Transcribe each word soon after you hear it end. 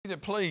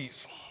seated,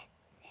 please.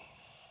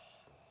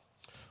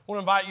 I want to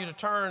invite you to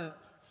turn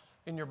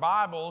in your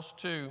Bibles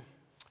to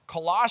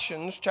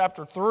Colossians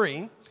chapter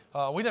 3.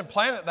 We didn't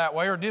plan it that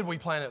way, or did we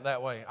plan it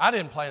that way? I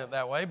didn't plan it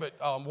that way, but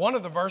one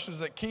of the verses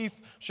that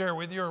Keith shared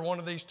with you are one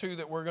of these two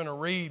that we're going to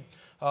read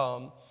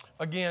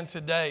again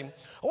today.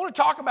 I want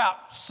to talk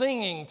about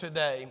singing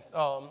today.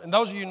 And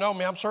those of you who know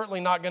me, I'm certainly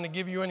not going to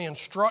give you any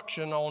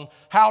instruction on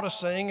how to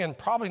sing, and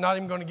probably not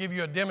even going to give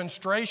you a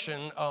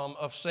demonstration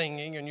of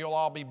singing, and you'll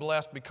all be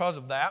blessed because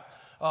of that.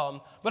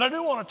 But I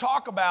do want to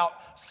talk about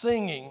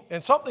singing,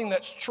 and something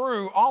that's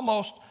true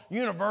almost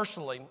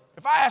universally.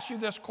 If I ask you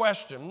this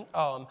question,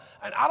 and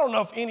I don't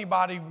know if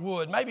anybody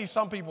would, maybe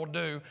some people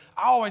do,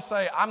 I always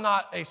say I'm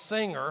not a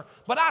singer,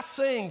 but I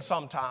sing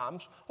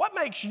sometimes. What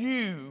makes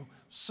you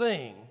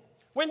sing?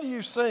 When do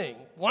you sing?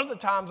 One of the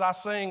times I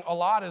sing a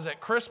lot is at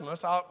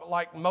Christmas.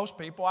 Like most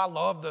people, I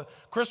love the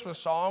Christmas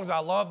songs. I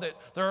love that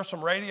there are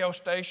some radio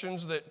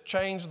stations that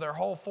change their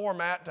whole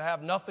format to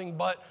have nothing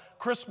but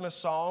Christmas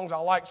songs. I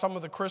like some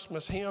of the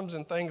Christmas hymns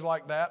and things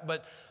like that,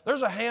 but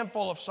there's a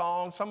handful of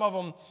songs. Some of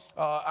them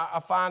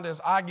I find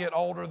as I get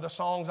older, the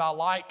songs I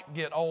like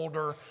get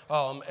older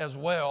as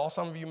well.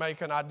 Some of you may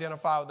can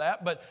identify with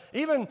that, but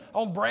even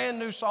on brand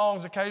new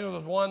songs, occasionally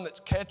there's one that's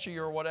catchy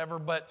or whatever,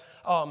 but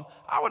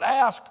I would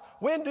ask,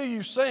 when do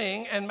you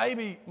sing? And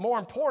maybe more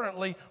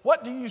importantly,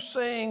 what do you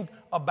sing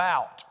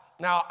about?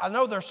 Now, I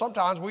know there's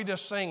sometimes we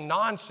just sing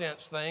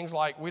nonsense things,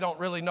 like we don't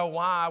really know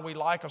why we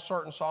like a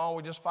certain song.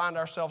 We just find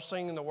ourselves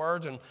singing the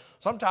words. And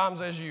sometimes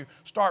as you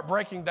start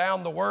breaking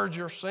down the words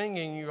you're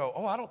singing, you go,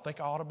 oh, I don't think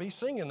I ought to be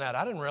singing that.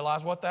 I didn't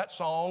realize what that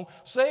song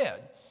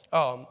said.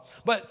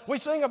 But we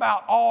sing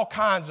about all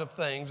kinds of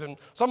things, and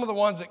some of the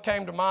ones that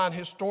came to mind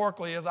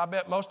historically is, I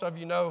bet most of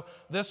you know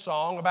this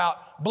song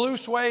about blue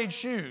suede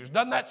shoes.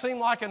 Doesn't that seem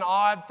like an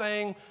odd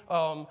thing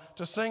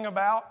to sing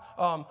about?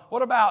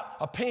 What about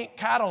a pink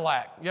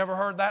Cadillac? You ever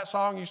heard that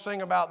song? You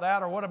sing about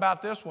that? Or what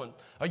about this one?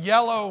 A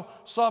yellow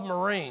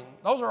submarine.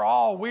 Those are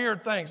all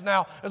weird things.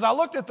 Now, as I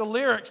looked at the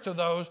lyrics to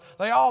those,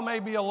 they all may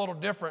be a little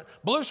different.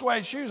 Blue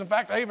suede shoes, in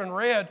fact, I even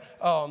read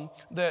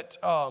that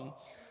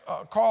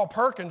Carl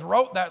Perkins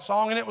wrote that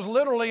song, and it was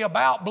literally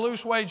about blue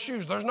suede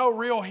shoes. There's no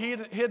real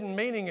hidden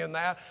meaning in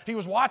that. He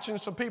was watching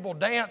some people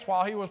dance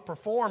while he was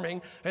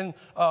performing, and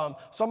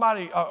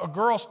a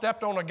girl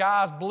stepped on a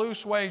guy's blue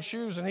suede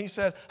shoes, and he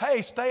said,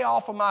 hey, stay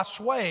off of my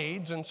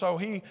suedes. And so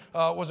he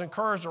was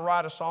encouraged to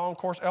write a song. Of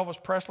course,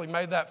 Elvis Presley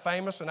made that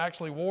famous and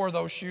actually wore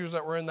those shoes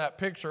that were in that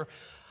picture.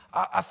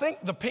 I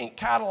think the Pink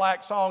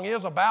Cadillac song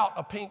is about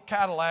a pink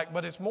Cadillac,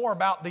 but it's more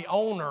about the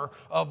owner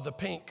of the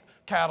pink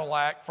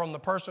Cadillac from the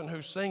person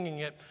who's singing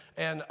it.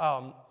 And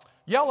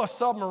Yellow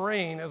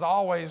Submarine has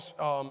always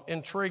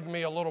intrigued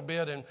me a little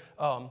bit. And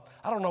I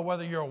don't know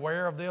whether you're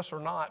aware of this or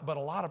not, but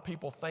a lot of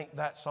people think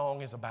that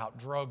song is about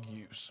drug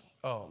use.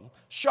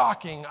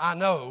 Shocking, I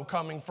know,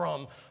 coming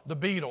from the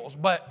Beatles.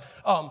 But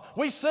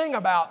we sing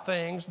about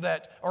things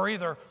that are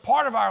either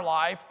part of our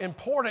life,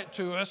 important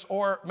to us,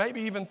 or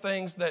maybe even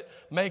things that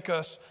make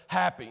us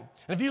happy.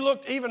 And if you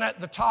looked even at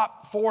the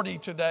top 40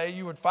 today,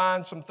 you would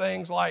find some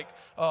things like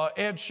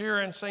Ed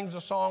Sheeran sings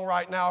a song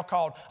right now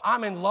called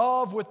I'm in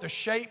Love with the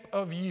Shape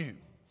of You.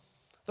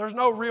 There's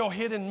no real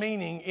hidden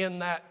meaning in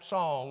that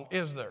song,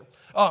 is there?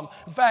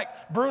 In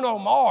fact, Bruno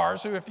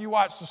Mars, who if you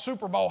watch the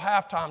Super Bowl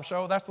halftime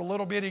show, that's the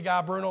little bitty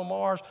guy, Bruno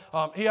Mars,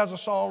 he has a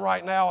song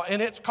right now,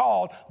 and it's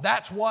called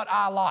That's What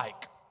I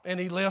Like. And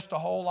he lists a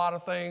whole lot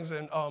of things,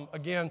 and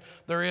again,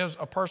 there is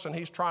a person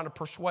he's trying to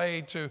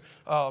persuade to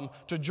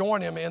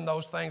join him in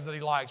those things that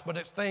he likes. But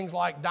it's things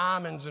like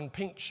diamonds and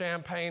pink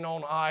champagne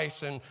on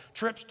ice and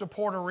trips to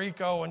Puerto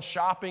Rico and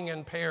shopping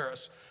in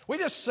Paris. We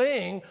just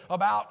sing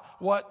about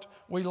what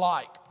we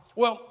like.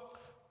 Well,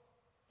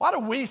 why do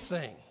we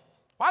sing?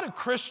 Why do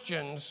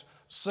Christians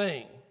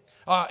sing?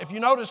 If you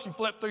notice, you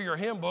flip through your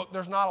hymn book,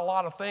 there's not a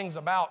lot of things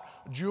about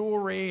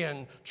jewelry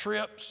and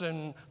trips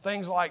and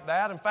things like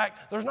that. In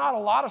fact, there's not a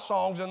lot of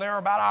songs in there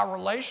about our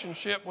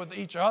relationship with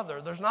each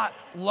other. There's not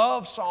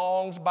love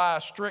songs by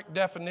a strict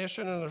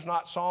definition, and there's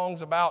not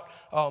songs about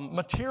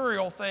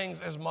material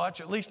things as much,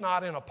 at least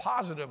not in a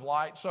positive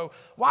light. So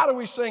why do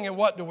we sing, and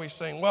what do we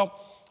sing? Well,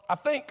 I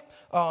think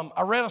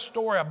I read a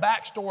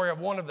backstory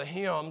of one of the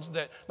hymns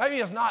that maybe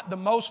is not the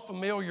most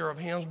familiar of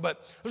hymns,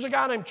 but there's a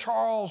guy named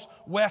Charles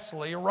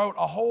Wesley who wrote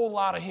a whole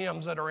lot of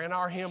hymns that are in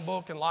our hymn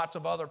book and lots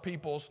of other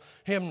people's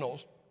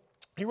hymnals.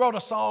 He wrote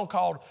a song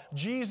called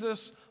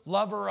Jesus,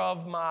 Lover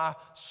of My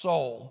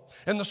Soul.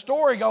 And the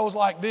story goes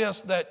like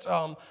this, that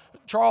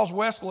Charles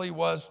Wesley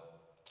was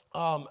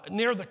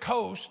near the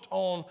coast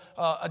on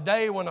a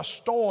day when a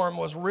storm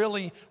was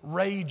really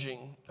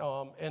raging,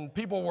 and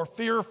people were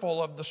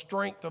fearful of the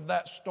strength of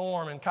that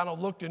storm and kind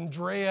of looked in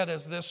dread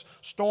as this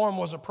storm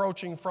was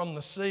approaching from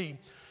the sea.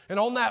 And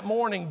on that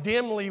morning,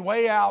 dimly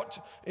way out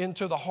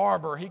into the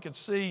harbor, he could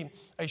see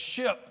a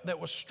ship that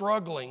was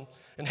struggling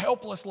and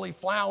helplessly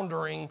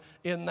floundering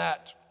in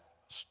that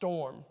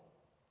storm.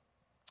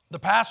 The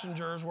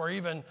passengers were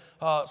even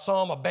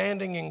some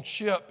abandoning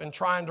ship and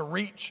trying to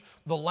reach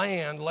the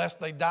land lest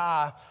they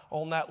die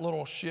on that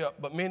little ship.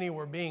 But many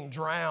were being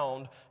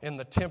drowned in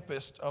the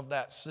tempest of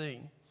that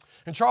sea.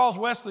 And Charles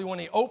Wesley, when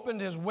he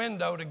opened his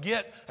window to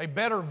get a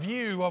better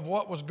view of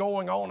what was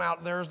going on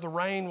out there as the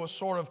rain was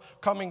sort of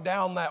coming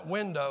down that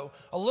window,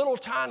 a little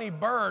tiny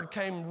bird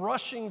came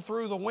rushing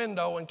through the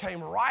window and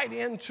came right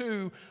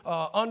into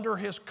under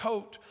his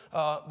coat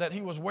that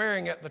he was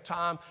wearing at the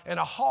time, and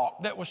a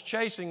hawk that was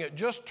chasing it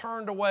just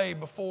turned away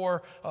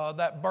before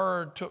that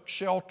bird took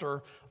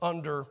shelter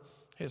under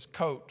his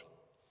coat.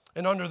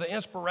 And under the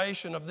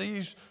inspiration of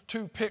these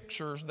two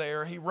pictures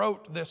there, he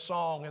wrote this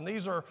song, and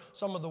these are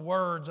some of the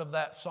words of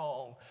that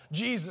song.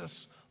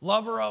 Jesus,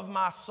 lover of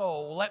my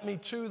soul, let me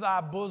to thy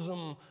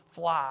bosom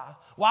fly.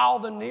 While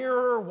the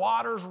nearer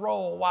waters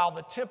roll, while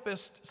the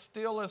tempest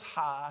still is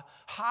high,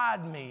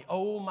 hide me,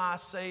 O my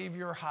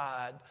Savior,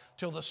 hide,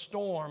 till the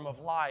storm of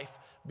life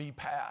be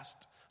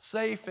past.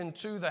 Safe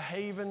into the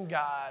haven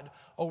guide,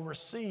 O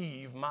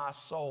receive my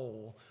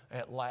soul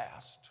at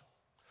last.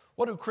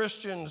 What do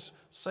Christians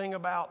sing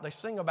about? They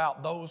sing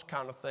about those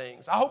kind of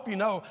things. I hope you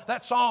know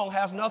that song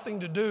has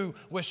nothing to do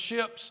with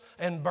ships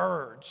and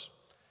birds.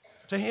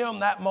 To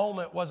him, that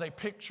moment was a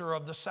picture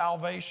of the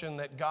salvation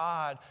that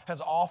God has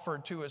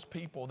offered to his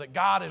people, that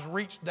God has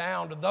reached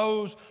down to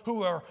those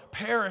who are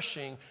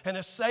perishing and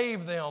has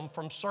saved them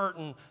from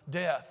certain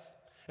death,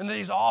 and that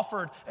he's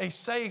offered a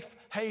safe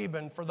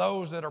haven for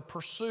those that are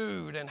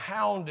pursued and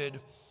hounded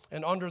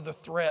and under the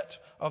threat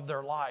of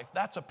their life.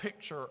 That's a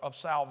picture of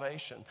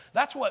salvation.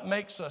 That's what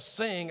makes us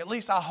sing. At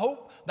least I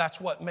hope that's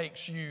what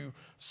makes you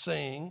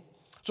sing.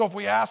 So if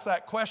we ask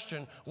that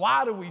question,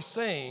 why do we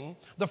sing?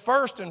 The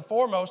first and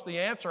foremost, the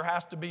answer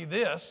has to be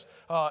this.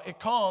 It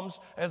comes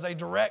as a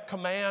direct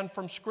command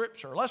from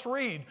Scripture. Let's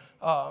read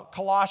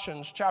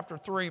Colossians chapter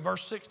 3,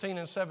 verse 16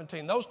 and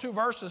 17. Those two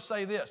verses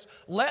say this: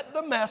 let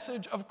the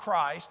message of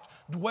Christ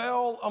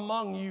dwell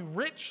among you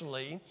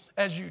richly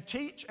as you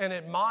teach and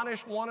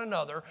admonish one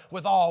another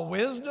with all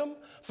wisdom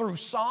through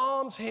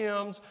psalms,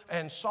 hymns,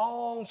 and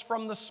songs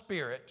from the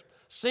Spirit,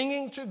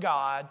 singing to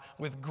God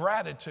with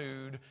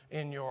gratitude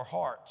in your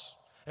hearts.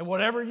 And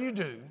whatever you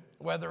do,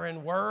 whether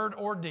in word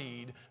or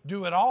deed,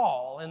 do it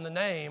all in the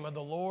name of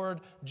the Lord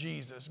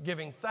Jesus,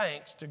 giving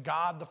thanks to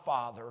God the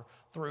Father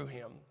through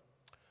him.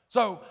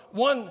 So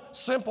one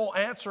simple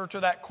answer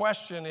to that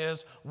question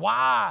is,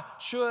 why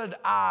should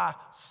I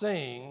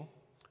sing?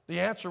 The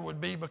answer would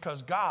be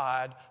because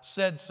God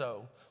said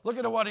so. Look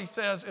at what he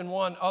says in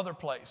one other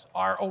place.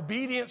 Our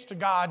obedience to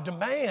God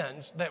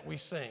demands that we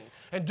sing.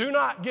 And do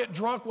not get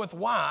drunk with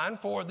wine,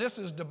 for this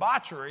is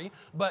debauchery,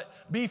 but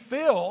be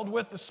filled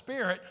with the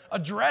Spirit,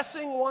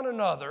 addressing one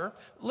another.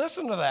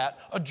 Listen to that.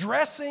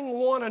 Addressing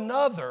one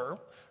another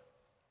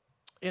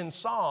in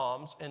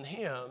psalms and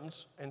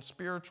hymns and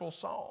spiritual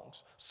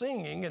songs,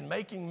 singing and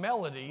making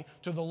melody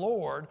to the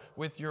Lord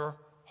with your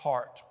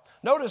heart.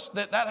 Notice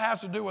that has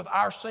to do with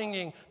our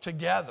singing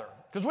together.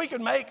 Because we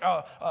could make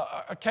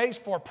a case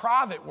for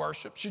private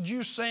worship. Should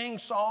you sing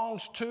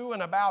songs to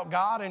and about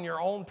God in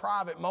your own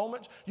private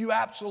moments? You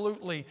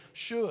absolutely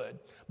should.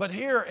 But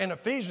here in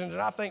Ephesians,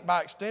 and I think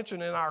by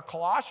extension in our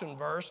Colossian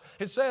verse,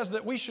 it says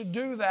that we should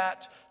do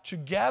that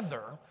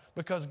together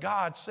because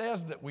God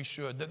says that we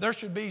should, that there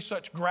should be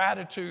such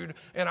gratitude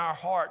in our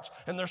hearts,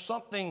 and there's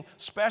something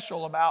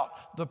special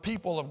about the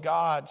people of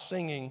God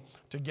singing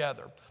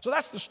together. So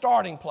that's the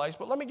starting place,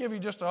 but let me give you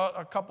just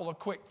a couple of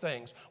quick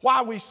things.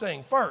 Why we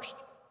sing. First,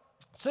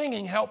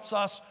 singing helps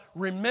us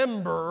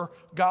remember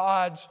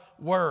God's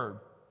word.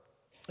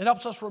 It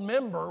helps us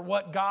remember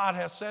what God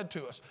has said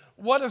to us.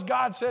 What has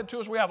God said to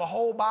us? We have a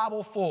whole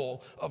Bible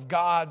full of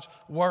God's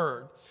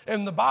word.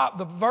 And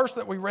the verse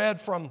that we read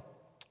from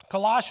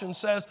Colossians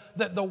says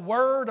that the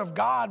word of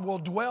God will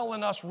dwell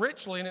in us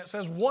richly. And it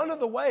says one of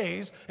the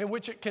ways in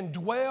which it can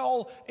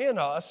dwell in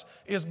us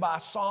is by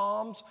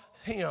psalms,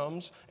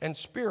 hymns, and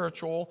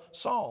spiritual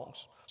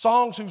songs.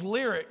 Songs whose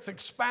lyrics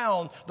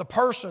expound the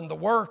person, the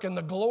work, and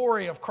the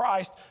glory of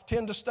Christ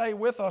tend to stay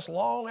with us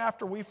long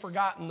after we've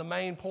forgotten the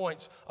main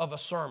points of a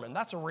sermon.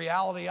 That's a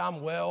reality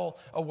I'm well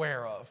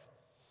aware of.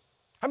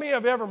 How many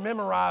have ever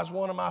memorized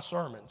one of my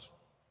sermons?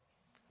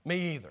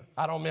 Me either.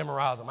 I don't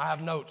memorize them. I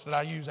have notes that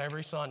I use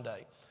every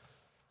Sunday.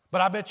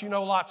 But I bet you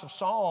know lots of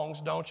songs,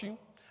 don't you?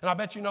 And I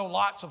bet you know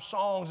lots of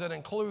songs that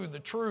include the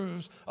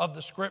truths of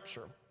the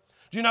Scripture.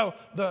 Do you know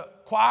the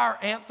choir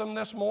anthem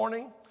this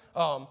morning?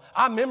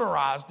 I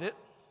memorized it,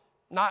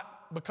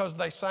 not because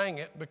they sang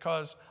it,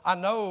 because I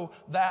know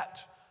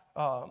that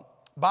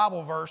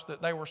Bible verse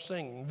that they were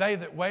singing. They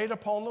that wait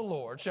upon the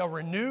Lord shall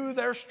renew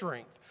their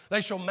strength. They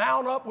shall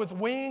mount up with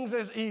wings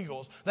as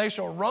eagles. They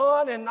shall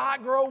run and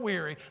not grow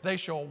weary. They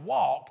shall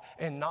walk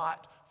and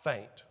not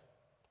faint.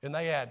 And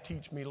they add,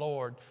 teach me,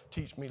 Lord,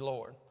 teach me,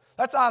 Lord.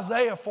 That's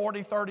Isaiah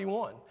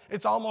 40:31.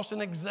 It's almost an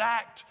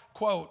exact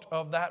quote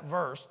of that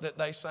verse that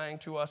they sang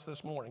to us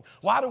this morning.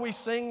 Why do we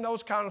sing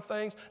those kind of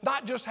things?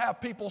 Not just have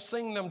people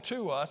sing them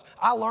to us.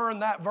 I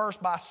learned that verse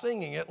by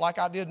singing it, like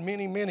I did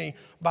many, many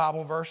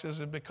Bible verses,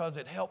 because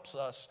it helps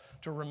us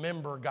to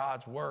remember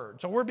God's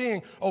word. So we're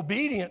being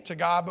obedient to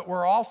God, but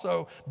we're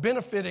also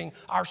benefiting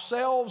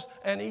ourselves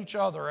and each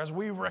other as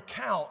we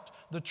recount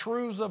the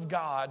truths of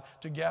God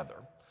together.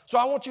 So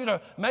I want you to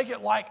make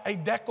it like a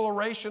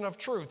declaration of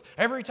truth.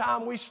 Every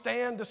time we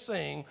stand to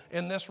sing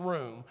in this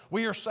room,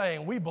 we are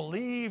saying we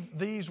believe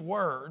these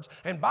words.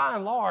 And by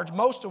and large,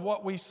 most of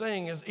what we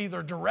sing is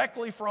either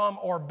directly from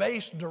or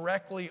based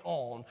directly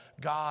on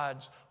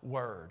God's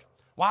word.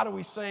 Why do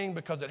we sing?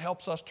 Because it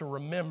helps us to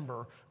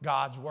remember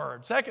God's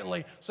word.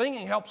 Secondly,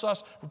 singing helps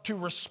us to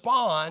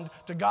respond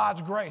to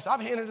God's grace.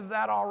 I've hinted at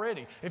that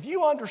already. If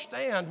you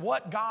understand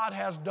what God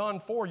has done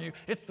for you,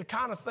 it's the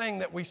kind of thing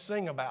that we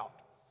sing about.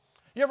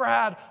 You ever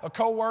had a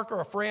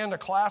coworker, a friend, a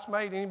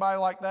classmate, anybody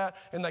like that,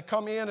 and they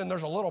come in and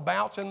there's a little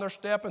bounce in their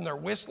step and they're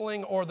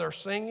whistling or they're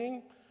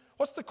singing?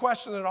 What's the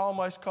question that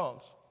always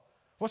comes?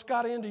 What's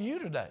got into you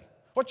today?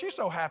 What you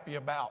so happy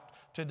about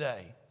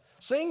today?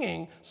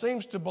 Singing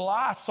seems to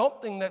belie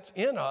something that's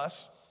in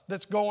us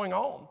that's going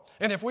on.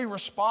 And if we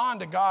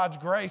respond to God's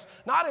grace,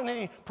 not in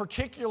any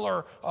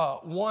particular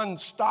one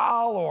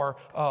style or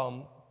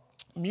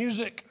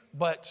music,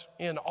 but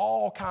in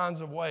all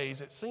kinds of ways,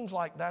 it seems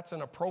like that's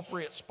an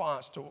appropriate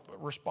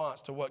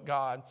response to what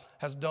God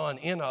has done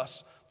in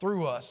us,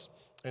 through us,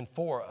 and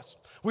for us.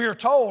 We are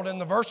told in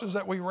the verses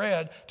that we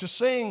read to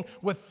sing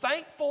with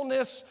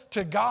thankfulness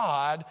to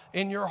God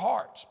in your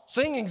hearts.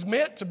 Singing's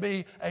meant to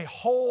be a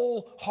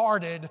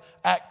wholehearted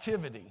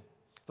activity.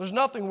 There's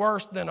nothing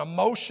worse than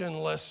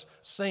emotionless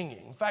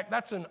singing. In fact,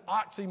 that's an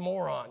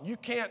oxymoron. You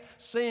can't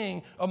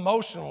sing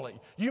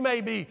emotionally. You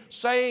may be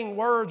saying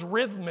words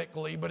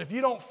rhythmically, but if you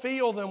don't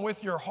feel them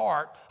with your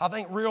heart, I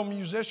think real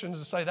musicians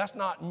would say that's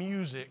not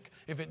music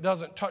if it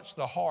doesn't touch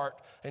the heart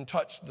and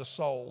touch the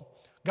soul.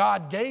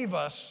 God gave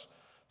us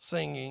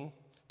singing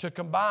to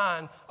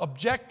combine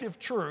objective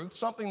truth,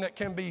 something that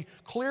can be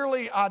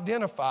clearly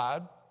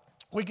identified.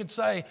 We could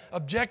say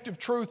objective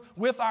truth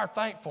with our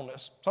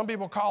thankfulness. Some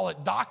people call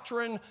it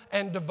doctrine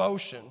and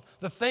devotion.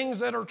 The things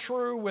that are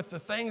true with the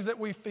things that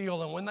we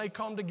feel, and when they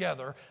come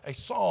together, a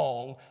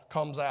song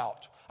comes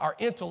out. Our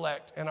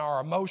intellect and our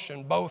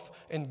emotion both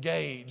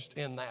engaged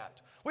in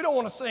that. We don't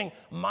want to sing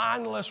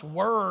mindless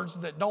words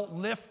that don't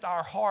lift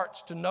our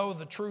hearts to know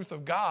the truth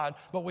of God,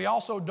 but we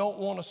also don't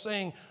want to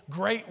sing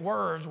great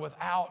words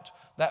without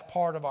that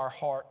part of our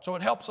heart. So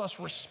it helps us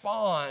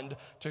respond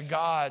to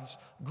God's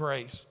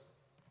grace.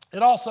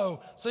 It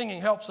also,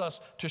 singing helps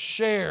us to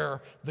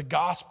share the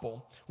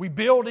gospel. We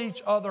build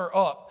each other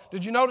up.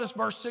 Did you notice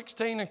verse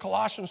 16 in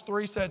Colossians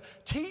 3 said,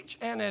 teach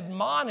and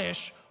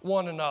admonish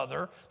one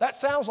another. That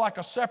sounds like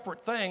a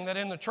separate thing that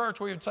in the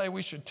church we would say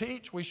we should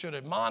teach, we should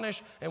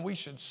admonish, and we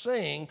should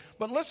sing.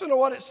 But listen to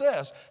what it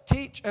says.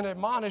 Teach and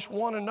admonish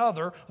one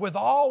another with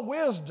all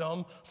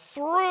wisdom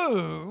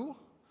through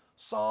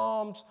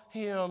psalms,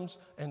 hymns,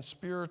 and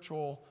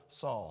spiritual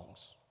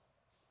songs.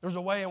 There's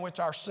a way in which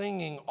our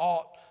singing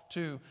ought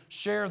to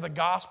share the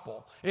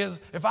gospel. Is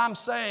if I'm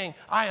saying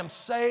I am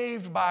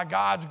saved by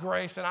God's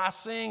grace and I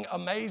sing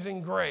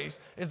Amazing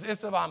Grace, is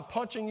as if I'm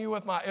punching you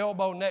with my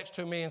elbow next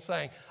to me and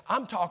saying,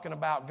 I'm talking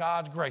about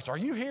God's grace. Are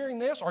you hearing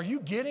this? Are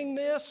you getting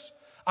this?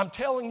 I'm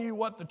telling you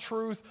what the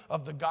truth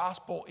of the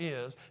gospel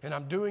is, and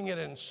I'm doing it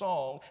in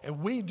song,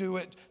 and we do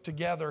it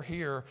together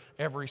here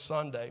every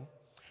Sunday.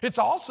 It's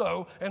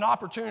also an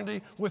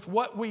opportunity with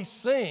what we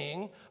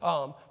sing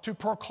to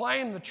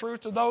proclaim the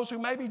truth to those who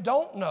maybe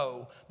don't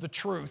know the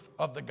truth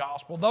of the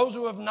gospel, those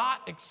who have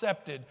not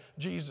accepted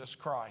Jesus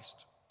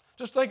Christ.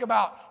 Just think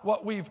about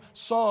what we've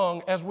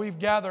sung as we've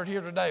gathered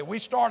here today. We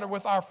started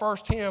with our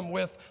first hymn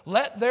with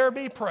Let There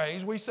Be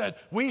Praise. We said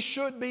we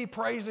should be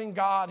praising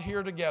God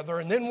here together.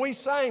 And then we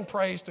sang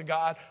praise to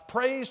God,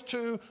 praise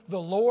to the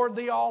Lord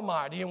the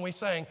Almighty. And we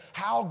sang,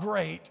 how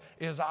great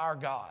is our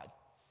God.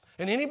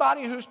 And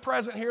anybody who's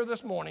present here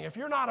this morning, if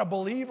you're not a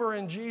believer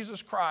in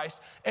Jesus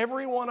Christ,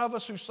 every one of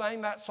us who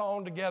sang that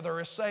song together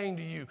is saying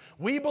to you,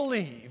 we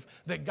believe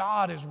that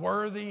God is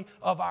worthy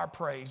of our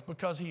praise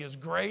because He is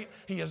great,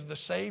 He is the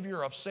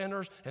Savior of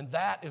sinners, and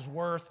that is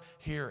worth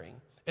hearing.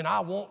 And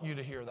I want you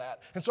to hear that.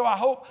 And so I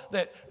hope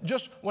that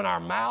just when our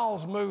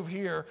mouths move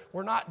here,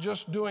 we're not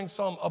just doing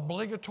some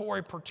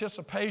obligatory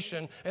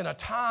participation in a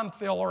time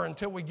filler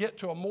until we get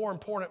to a more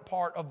important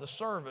part of the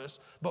service,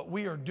 but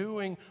we are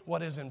doing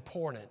what is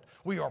important.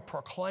 We are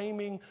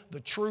proclaiming the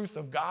truth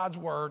of God's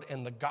word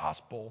and the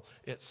gospel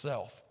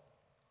itself.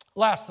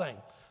 Last thing,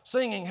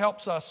 singing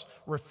helps us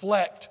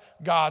reflect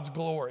God's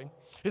glory.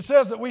 It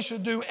says that we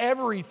should do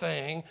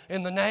everything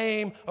in the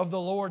name of the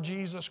Lord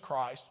Jesus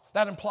Christ.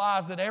 That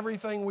implies that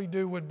everything we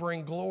do would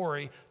bring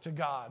glory to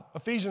God.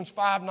 Ephesians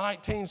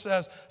 5:19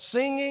 says,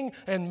 singing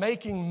and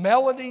making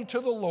melody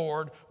to the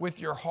Lord with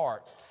your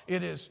heart.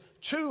 It is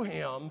to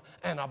Him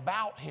and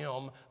about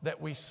Him that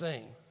we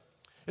sing.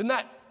 Isn't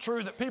that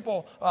true that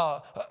people,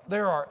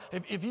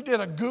 if you did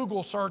a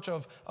Google search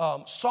of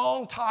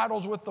song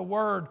titles with the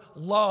word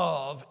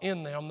love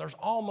in them, there's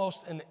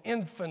almost an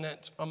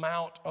infinite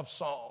amount of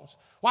songs.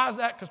 Why is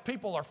that? Because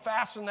people are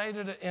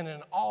fascinated and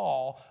in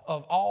awe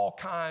of all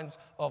kinds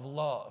of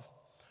love.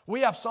 We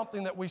have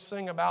something that we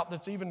sing about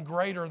that's even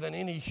greater than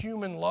any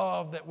human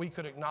love that we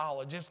could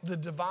acknowledge. It's the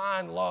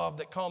divine love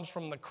that comes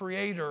from the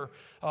Creator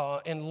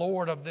and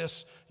Lord of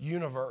this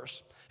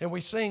universe. And we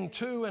sing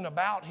to and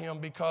about Him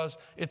because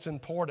it's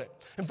important.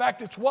 In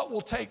fact, it's what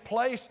will take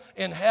place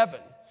in heaven.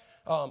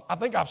 I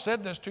think I've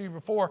said this to you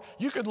before.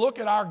 You could look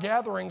at our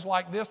gatherings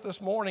like this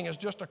morning as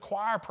just a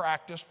choir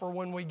practice for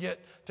when we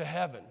get to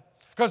heaven.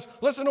 Because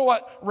listen to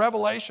what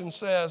Revelation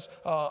says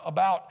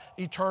about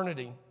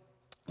eternity.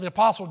 The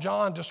Apostle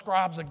John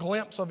describes a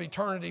glimpse of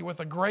eternity with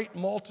a great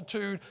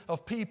multitude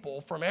of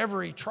people from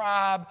every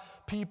tribe,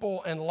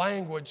 people, and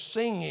language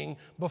singing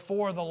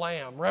before the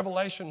Lamb.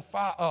 Revelation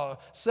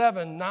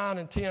 7, 9,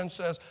 and 10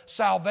 says,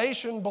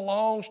 "Salvation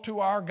belongs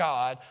to our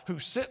God who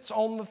sits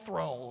on the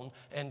throne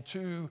and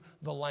to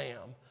the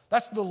Lamb."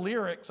 That's the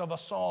lyrics of a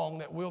song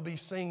that we'll be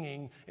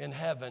singing in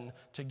heaven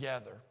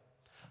together.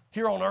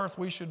 Here on earth,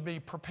 we should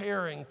be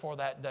preparing for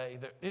that day.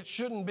 That it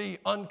shouldn't be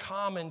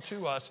uncommon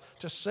to us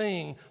to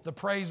sing the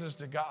praises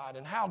to God,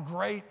 and how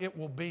great it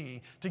will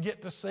be to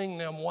get to sing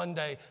them one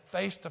day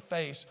face to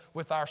face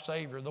with our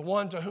Savior, the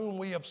one to whom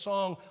we have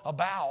sung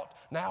about.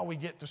 Now we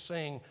get to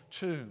sing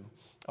to,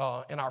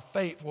 and our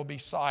faith will be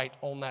sight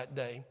on that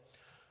day.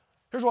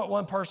 Here's what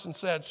one person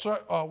said: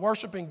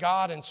 worshiping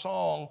God in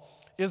song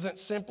isn't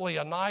simply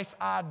a nice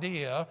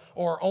idea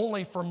or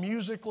only for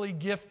musically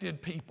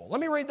gifted people.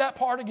 Let me read that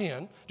part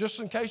again, just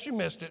in case you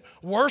missed it.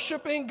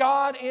 Worshiping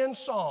God in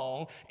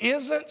song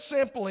isn't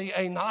simply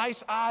a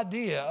nice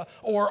idea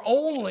or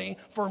only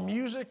for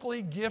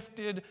musically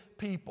gifted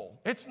people.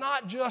 It's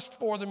not just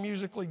for the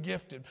musically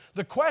gifted.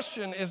 The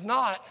question is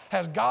not,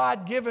 has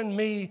God given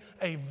me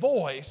a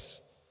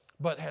voice,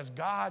 but has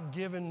God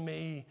given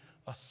me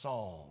a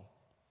song?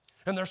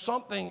 And there's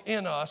something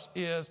in us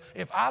is,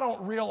 if I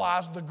don't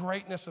realize the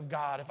greatness of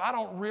God, if I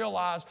don't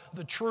realize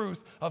the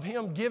truth of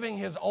Him giving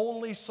His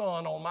only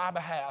Son on my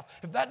behalf,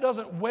 if that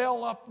doesn't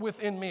well up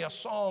within me a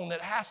song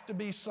that has to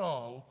be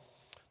sung,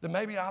 then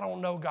maybe I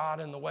don't know God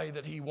in the way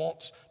that He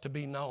wants to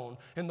be known,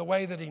 in the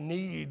way that He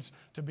needs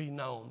to be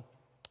known.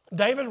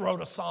 David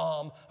wrote a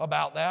psalm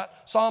about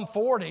that. Psalm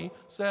 40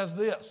 says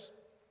this: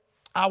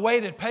 "I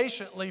waited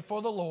patiently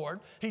for the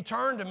Lord. He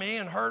turned to me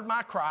and heard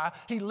my cry.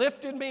 He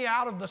lifted me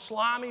out of the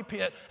slimy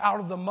pit, out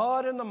of the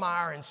mud and the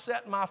mire, and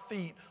set my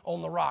feet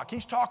on the rock."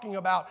 He's talking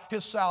about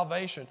his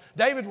salvation.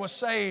 David was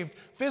saved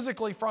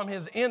physically from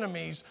his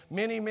enemies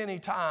many, many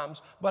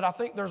times, but I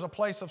think there's a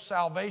place of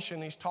salvation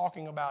he's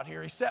talking about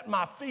here. He set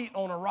my feet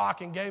on a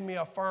rock and gave me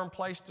a firm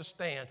place to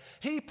stand.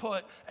 He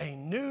put a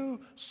new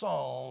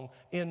song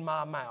in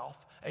my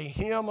mouth, a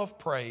hymn of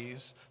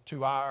praise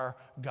to our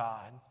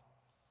God.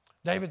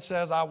 David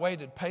says, I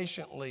waited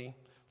patiently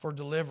for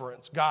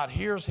deliverance. God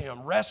hears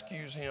him,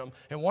 rescues him,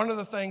 and one of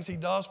the things He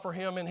does for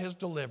him in his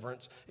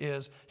deliverance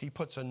is He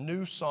puts a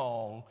new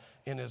song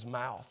in his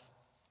mouth.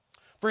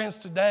 Friends,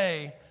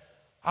 today,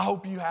 I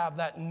hope you have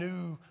that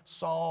new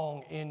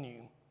song in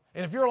you.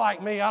 And if you're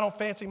like me, I don't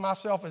fancy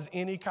myself as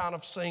any kind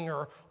of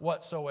singer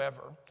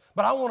whatsoever.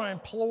 But I want to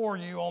implore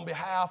you on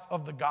behalf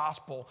of the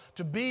gospel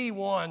to be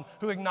one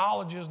who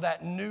acknowledges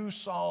that new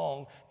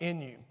song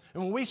in you.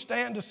 And when we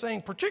stand to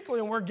sing,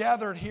 particularly when we're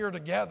gathered here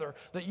together,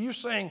 that you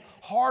sing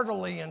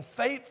heartily and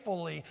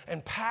faithfully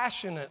and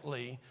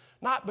passionately,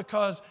 not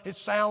because it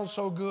sounds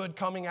so good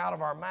coming out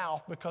of our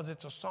mouth, because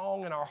it's a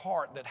song in our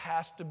heart that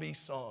has to be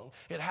sung.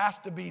 It has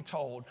to be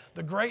told.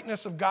 The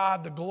greatness of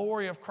God, the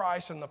glory of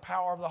Christ, and the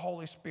power of the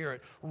Holy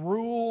Spirit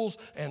rules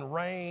and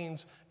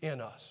reigns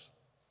in us.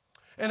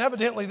 And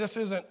evidently, this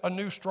isn't a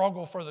new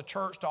struggle for the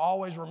church to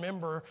always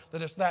remember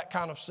that it's that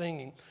kind of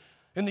singing.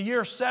 In the year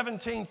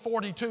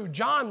 1742,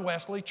 John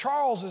Wesley,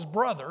 Charles's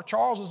brother,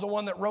 Charles is the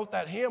one that wrote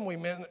that hymn we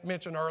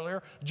mentioned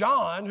earlier.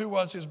 John, who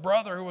was his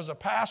brother, who was a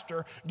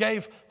pastor,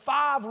 gave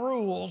 5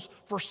 rules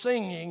for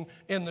singing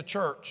in the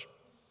church.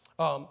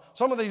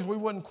 Some of these we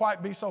wouldn't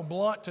quite be so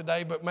blunt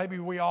today, but maybe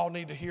we all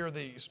need to hear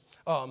these.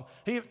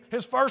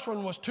 His first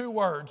one was 2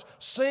 words: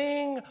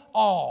 sing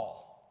all.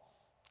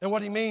 And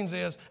what he means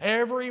is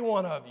every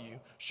one of you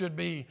should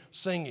be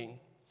singing.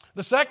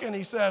 The second,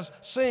 he says,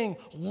 sing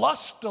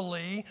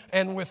lustily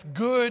and with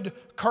good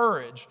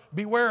courage.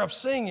 Beware of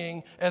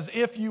singing as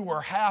if you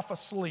were half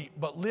asleep,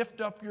 but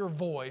lift up your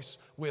voice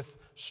with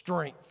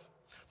strength.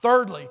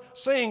 Thirdly,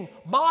 sing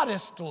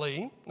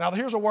modestly. Now,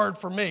 here's a word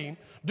for me.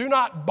 Do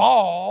not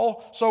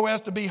bawl so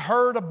as to be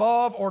heard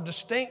above or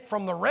distinct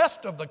from the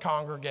rest of the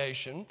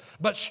congregation,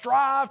 but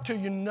strive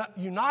to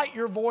unite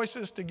your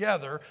voices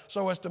together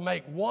so as to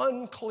make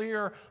one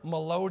clear,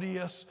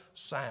 melodious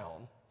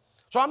sound.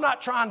 So I'm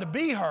not trying to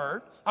be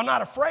heard. I'm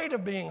not afraid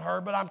of being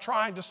heard, but I'm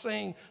trying to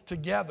sing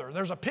together.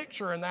 There's a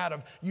picture in that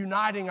of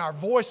uniting our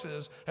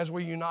voices as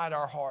we unite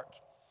our hearts.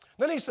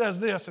 Then he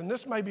says this, and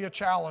this may be a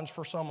challenge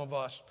for some of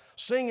us: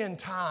 sing in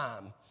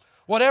time.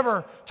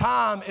 Whatever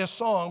time is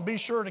sung, be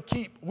sure to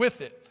keep with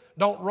it.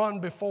 Don't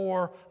run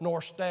before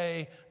nor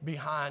stay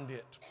behind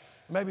it.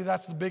 Maybe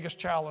that's the biggest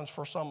challenge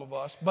for some of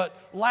us. But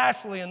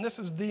lastly, and this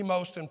is the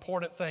most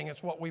important thing,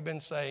 it's what we've been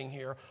saying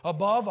here.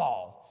 Above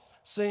all,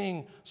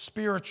 sing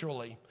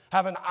spiritually.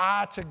 Have an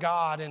eye to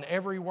God in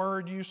every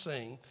word you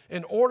sing.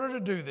 In order to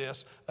do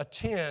this,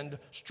 attend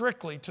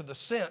strictly to the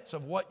sense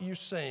of what you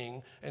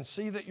sing and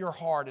see that your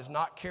heart is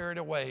not carried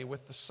away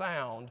with the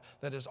sound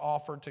that is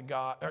offered to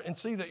God. And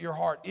see that your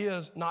heart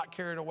is not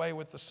carried away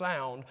with the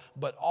sound,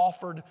 but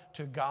offered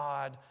to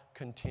God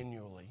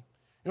continually.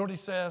 You know what he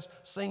says?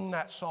 Sing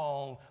that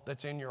song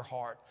that's in your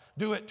heart.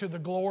 Do it to the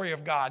glory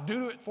of God.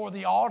 Do it for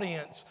the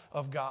audience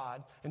of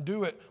God. And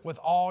do it with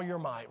all your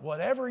might.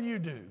 Whatever you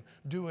do,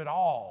 do it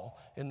all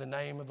in the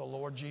name of the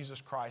Lord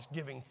Jesus Christ,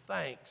 giving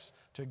thanks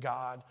to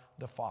God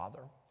the Father.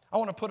 I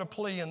want to put a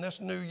plea in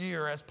this new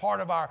year as part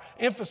of our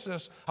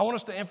emphasis. I want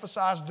us to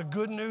emphasize the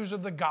good news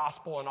of the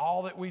gospel in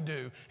all that we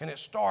do. And it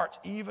starts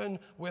even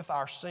with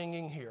our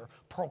singing here.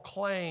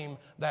 Proclaim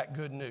that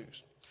good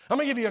news. I'm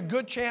going to give you a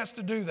good chance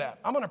to do that.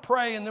 I'm going to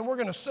pray, and then we're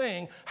going to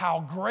sing How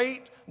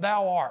Great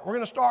Thou Art. We're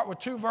going to start with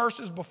 2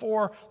 verses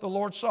before the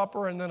Lord's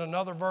Supper and then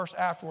another verse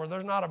afterward.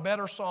 There's not a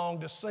better song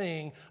to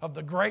sing of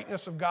the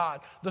greatness of God.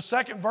 The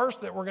second verse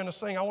that we're going to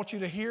sing, I want you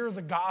to hear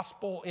the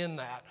gospel in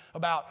that,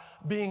 about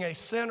being a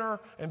sinner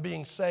and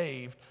being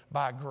saved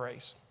by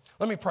grace.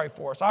 Let me pray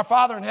for us. Our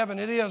Father in heaven,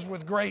 it is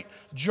with great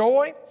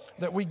joy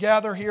that we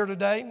gather here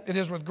today. It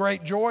is with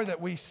great joy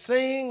that we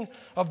sing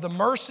of the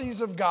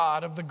mercies of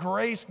God, of the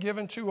grace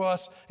given to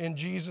us in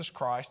Jesus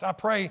Christ. I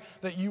pray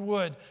that you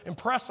would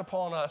impress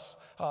upon us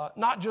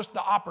not just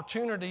the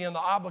opportunity and the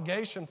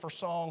obligation for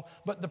song,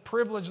 but the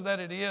privilege that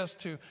it is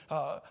to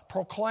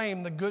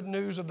proclaim the good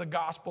news of the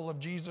gospel of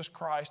Jesus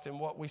Christ in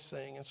what we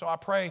sing. And so I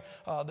pray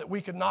that we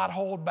could not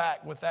hold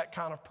back with that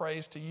kind of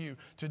praise to you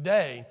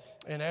today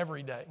and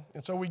every day.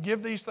 And so we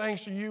give these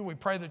things to you. We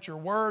pray that your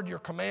word, your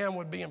command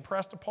would be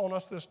impressed upon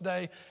us this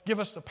day. Give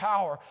us the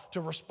power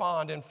to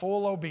respond in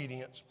full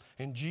obedience.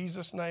 In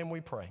Jesus' name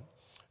we pray.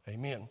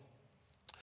 Amen.